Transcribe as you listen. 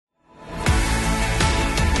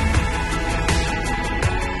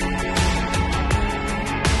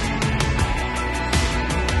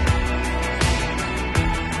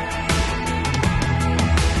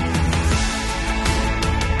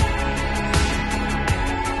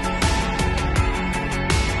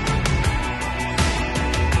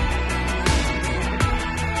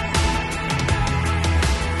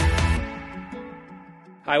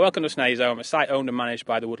Hi, welcome to Snaizeholme, a site owned and managed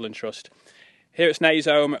by the Woodland Trust. Here at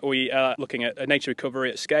Snaizeholme, we are looking at nature recovery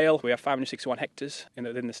at scale. We have 561 hectares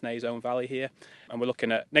within the Snaizeholme Valley here, and we're looking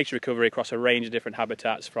at nature recovery across a range of different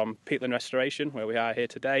habitats, from peatland restoration, where we are here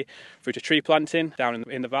today, through to tree planting down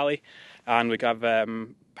in the valley, and we have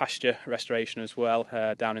pasture restoration as well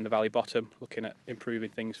down in the valley bottom, looking at improving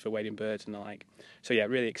things for wading birds and the like. So yeah,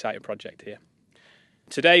 really exciting project here.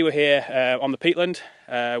 Today we're here on the Peatland,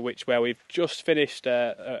 where we've just finished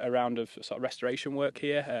a round of sort of restoration work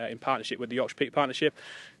here in partnership with the Yorkshire Peat Partnership,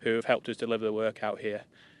 who have helped us deliver the work out here.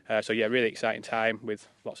 So yeah, really exciting time with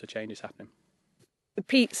lots of changes happening. The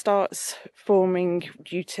peat starts forming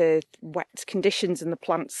due to wet conditions and the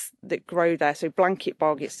plants that grow there. So blanket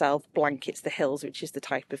bog itself blankets the hills, which is the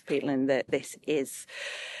type of peatland that this is.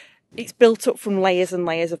 It's built up from layers and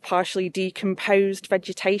layers of partially decomposed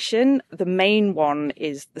vegetation. The main one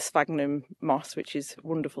is the sphagnum moss, which is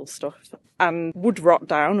wonderful stuff, and would rot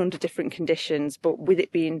down under different conditions. But with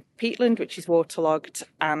it being peatland, which is waterlogged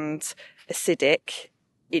and acidic,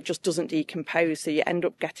 it just doesn't decompose. So you end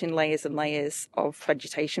up getting layers and layers of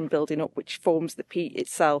vegetation building up, which forms the peat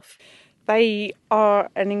itself. They are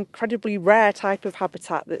an incredibly rare type of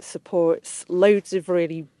habitat that supports loads of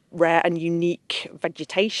really rare and unique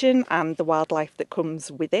vegetation and the wildlife that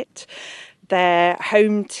comes with it. They're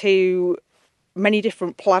home to many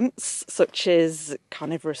different plants, such as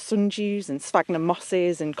carnivorous sundews and sphagnum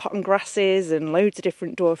mosses and cotton grasses and loads of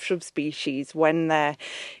different dwarf shrub species when they're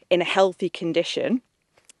in a healthy condition.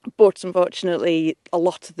 But unfortunately, a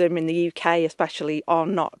lot of them in the UK especially are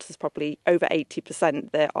not. There's probably over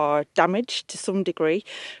 80% that are damaged to some degree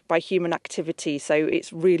by human activity. So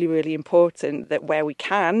it's really, really important that where we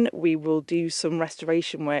can, we will do some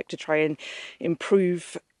restoration work to try and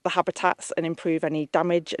improve the habitats and improve any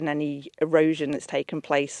damage and any erosion that's taken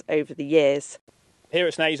place over the years. Here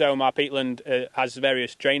at Snaizeholme, our peatland has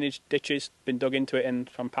various drainage ditches been dug into it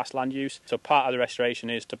from past land use. So part of the restoration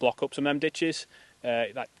is to block up some of them ditches.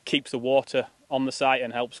 That keeps the water on the site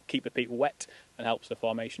and helps keep the peat wet and helps the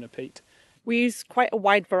formation of peat. We use quite a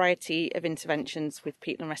wide variety of interventions with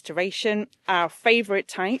peatland restoration. Our favourite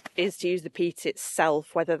type is to use the peat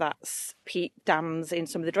itself, whether that's peat dams in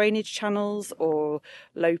some of the drainage channels or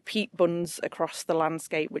low peat bunds across the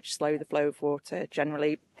landscape, which slow the flow of water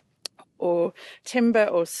generally, or timber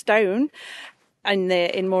or stone. And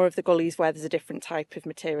in more of the gullies where there's a different type of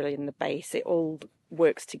material in the base, it all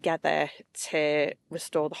works together to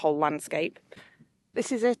restore the whole landscape.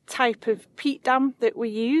 This is a type of peat dam that we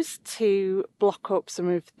use to block up some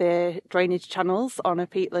of the drainage channels on a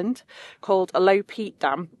peatland, called a low peat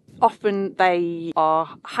dam. Often they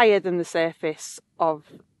are higher than the surface of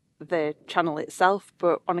the channel itself,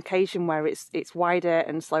 but on occasion where it's wider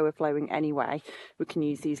and slower flowing anyway, we can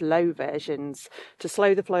use these low versions to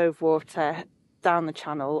slow the flow of water down the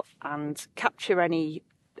channel and capture any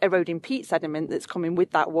eroding peat sediment that's coming with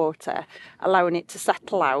that water, allowing it to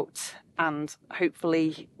settle out and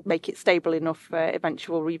hopefully make it stable enough for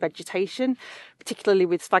eventual revegetation, particularly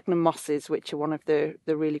with sphagnum mosses, which are one of the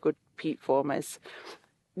really good peat formers.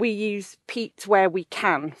 We use peat where we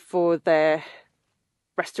can for the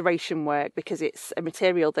restoration work because it's a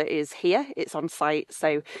material that is here, it's on site,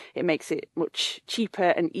 so it makes it much cheaper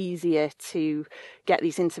and easier to get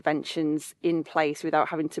these interventions in place without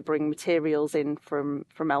having to bring materials in from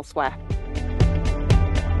elsewhere.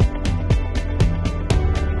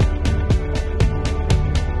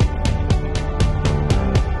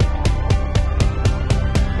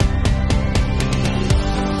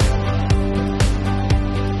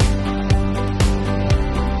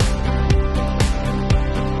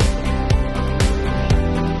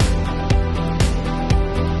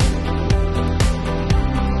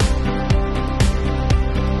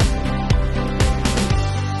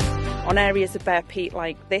 On areas of bare peat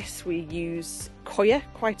like this, we use coir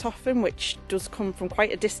quite often, which does come from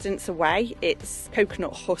quite a distance away. It's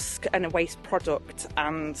coconut husk and a waste product,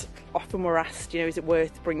 and often we're asked, is it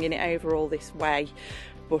worth bringing it over all this way?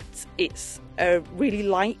 But it's a really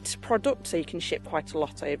light product, so you can ship quite a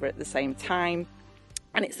lot over at the same time.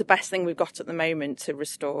 And it's the best thing we've got at the moment to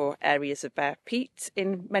restore areas of bare peat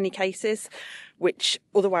in many cases, which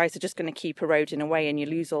otherwise are just going to keep eroding away and you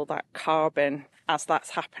lose all that carbon as that's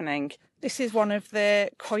happening. This is one of the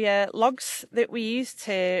coir logs that we use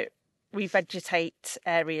to revegetate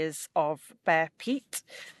areas of bare peat.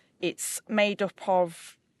 It's made up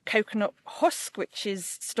of coconut husk, which is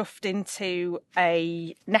stuffed into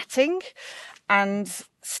a netting and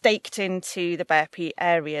staked into the bare peat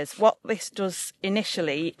areas. What this does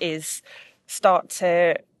initially is start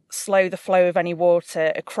to slow the flow of any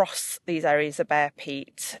water across these areas of bare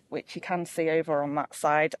peat, which you can see over on that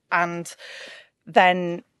side, and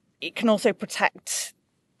then it can also protect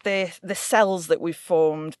the cells that we've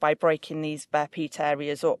formed by breaking these bare peat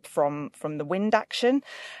areas up from the wind action,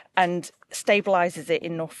 and stabilises it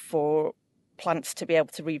enough for plants to be able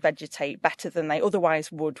to revegetate better than they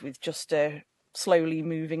otherwise would with just a slowly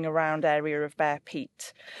moving around area of bare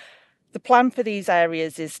peat. The plan for these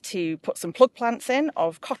areas is to put some plug plants in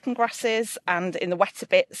of cotton grasses, and in the wetter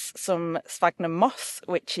bits some sphagnum moss,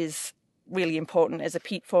 which is really important as a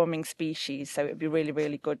peat forming species, so it would be really,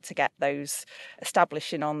 really good to get those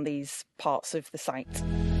establishing on these parts of the site.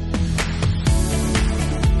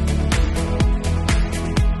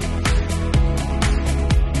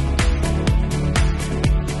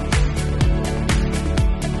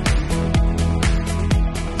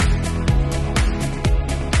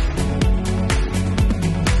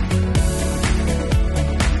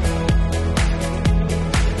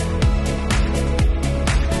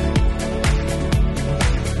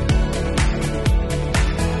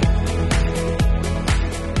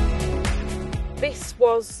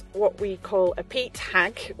 Was what we call a peat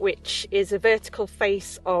hag, which is a vertical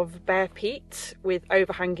face of bare peat with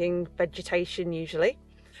overhanging vegetation usually,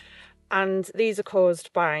 and these are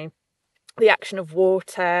caused by the action of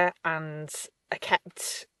water and are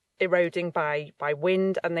kept eroding by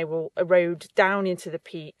wind, and they will erode down into the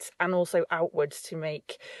peat and also outwards to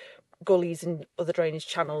make gullies and other drainage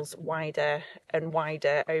channels wider and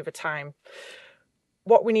wider over time.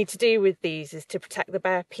 What we need to do with these is to protect the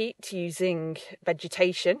bare peat using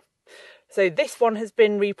vegetation. So this one has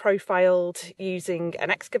been reprofiled using an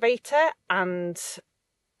excavator and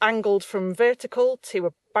angled from vertical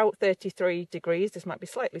to about 33 degrees. This might be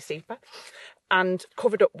slightly steeper, and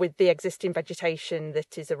covered up with the existing vegetation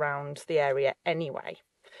that is around the area anyway.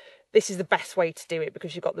 This is the best way to do it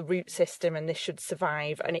because you've got the root system, and this should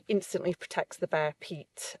survive, and it instantly protects the bare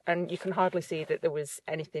peat, and you can hardly see that there was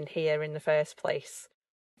anything here in the first place.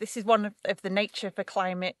 This is one of the Nature for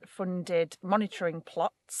Climate funded monitoring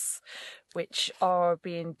plots, which are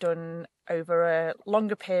being done over a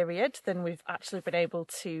longer period than we've actually been able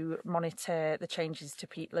to monitor the changes to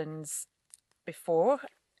peatlands before.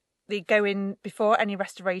 They go in before any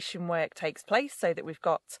restoration work takes place, so that we've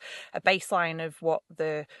got a baseline of what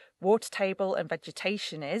the water table and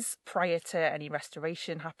vegetation is prior to any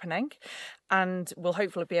restoration happening, and we'll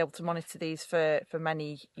hopefully be able to monitor these for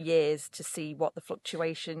many years to see what the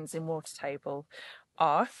fluctuations in water table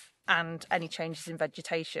are and any changes in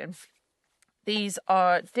vegetation. These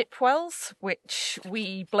are dip wells, which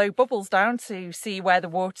we blow bubbles down to see where the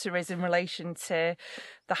water is in relation to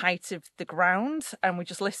the height of the ground, and we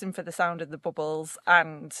just listen for the sound of the bubbles,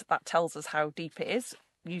 and that tells us how deep it is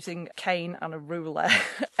using a cane and a ruler.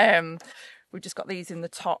 We've just got these in the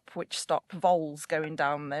top which stop voles going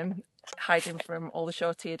down them, hiding from all the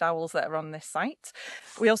short-eared owls that are on this site.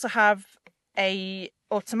 We also have a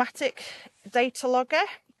automatic data logger,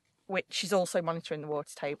 which is also monitoring the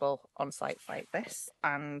water table on sites like this,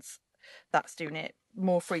 and that's doing it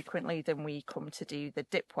more frequently than we come to do the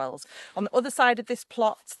dip wells. On the other side of this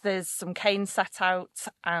plot, there's some canes set out,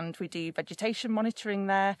 and we do vegetation monitoring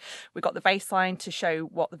there. We've got the baseline to show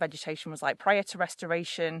what the vegetation was like prior to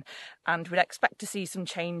restoration, and we'd expect to see some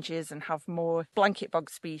changes and have more blanket bog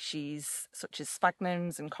species such as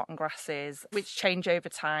sphagnums and cotton grasses, which change over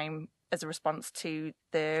time as a response to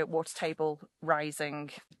the water table rising.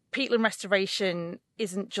 Peatland restoration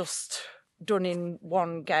isn't just done in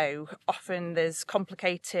one go. Often there's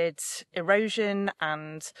complicated erosion,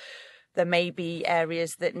 and there may be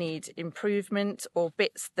areas that need improvement or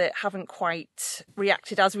bits that haven't quite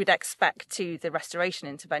reacted as we'd expect to the restoration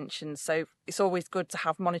interventions. So it's always good to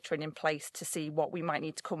have monitoring in place to see what we might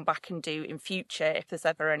need to come back and do in future if there's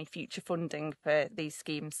ever any future funding for these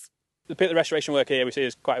schemes. The Peatland restoration work here we see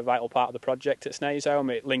is quite a vital part of the project at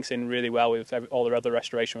Snaizeholme. It links in really well with all the other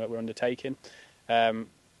restoration work we're undertaking.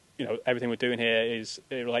 Everything we're doing here it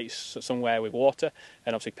relates somewhere with water,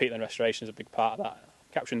 and obviously peatland restoration is a big part of that,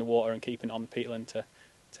 capturing the water and keeping it on the peatland to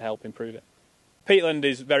help improve it. Peatland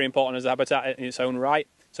is very important as a habitat in its own right,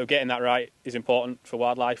 so getting that right is important for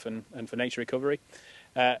wildlife and for nature recovery,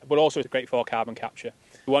 but also it's great for carbon capture.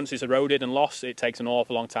 Once it's eroded and lost, it takes an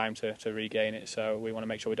awful long time to regain it, so we want to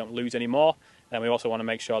make sure we don't lose any more, and we also want to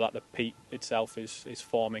make sure that the peat itself is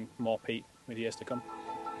forming more peat with years to come.